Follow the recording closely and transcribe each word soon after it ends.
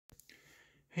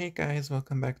Hey guys,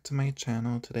 welcome back to my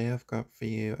channel. Today I've got for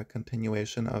you a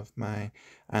continuation of my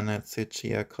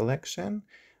Tsuchiya collection.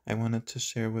 I wanted to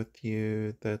share with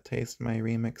you the Taste My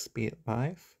Remix Beat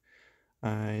Live.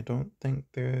 I don't think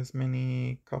there's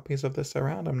many copies of this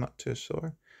around, I'm not too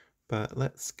sure, but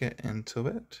let's get into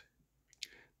it.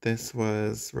 This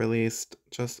was released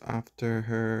just after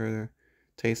her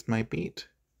Taste My Beat.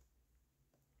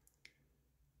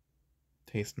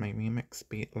 Taste My Remix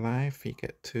Beat Live, you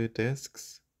get 2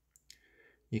 discs.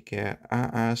 You get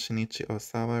Shinichi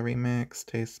Osawa remix,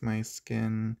 Taste My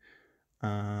Skin,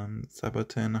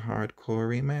 SABOTEN Hardcore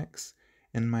remix,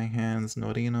 In My Hands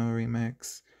Norino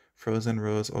remix, Frozen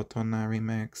Rose Otona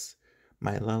remix,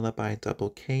 My Lullaby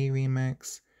Double K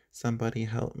remix, Somebody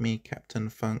Help Me Captain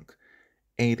Funk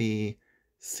 80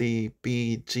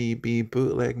 CBGB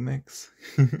bootleg mix,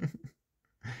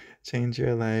 Change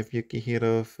Your Life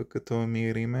Yukihiro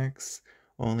Fukutomi remix,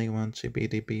 Only One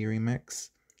CBGB remix,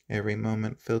 Every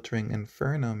Moment Filtering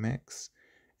Inferno mix,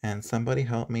 and Somebody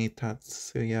Help Me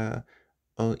Tatsuya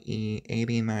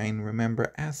OE89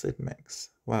 Remember Acid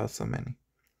mix. Wow, so many.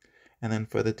 And then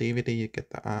for the DVD, you get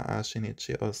the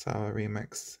Shinichi Osawa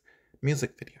remix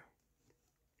music video,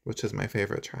 which is my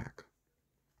favorite track.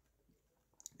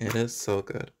 It is so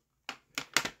good.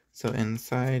 So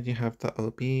inside you have the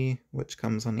OB, which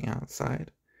comes on the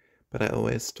outside, but I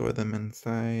always store them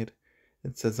inside.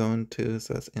 It's a Zone 2,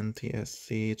 so it's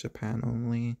NTSC Japan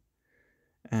only.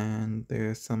 And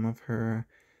there's some of her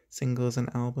singles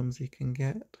and albums you can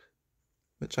get,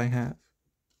 which I have.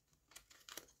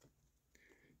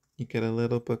 You get a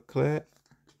little booklet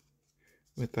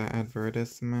with the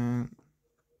advertisement.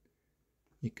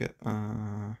 You get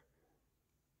a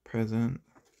present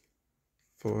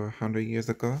for 100 years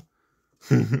ago.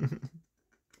 And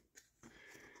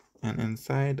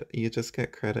inside, you just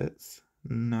get credits.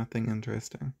 Nothing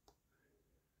interesting.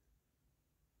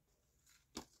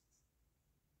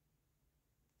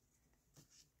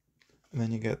 And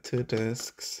then you get 2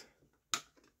 discs.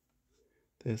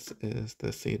 This is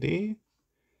the CD.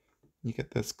 You get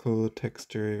this cool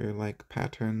texture-like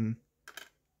pattern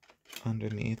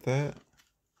underneath it.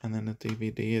 And then the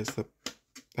DVD is that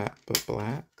but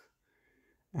black.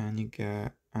 And you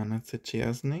get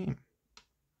Tsuchiya's name.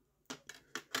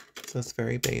 So it's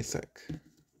very basic,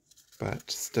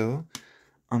 but still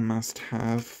a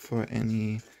must-have for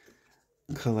any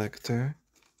collector.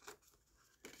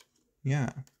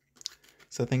 Yeah.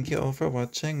 So thank you all for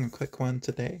watching. A quick one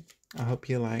today. I hope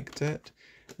you liked it.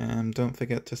 Don't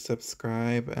forget to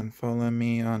subscribe and follow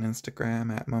me on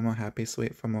Instagram at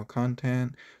MomoHappySweet for more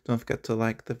content. Don't forget to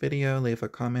like the video, leave a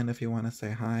comment if you want to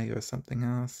say hi or something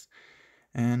else.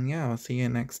 And yeah, I'll see you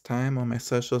next time. All my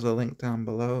socials are linked down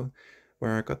below,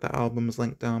 where I got the albums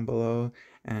linked down below,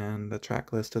 and the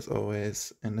track list is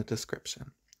always in the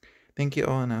description. Thank you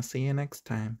all, and I'll see you next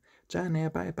time. Jane,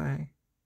 bye bye.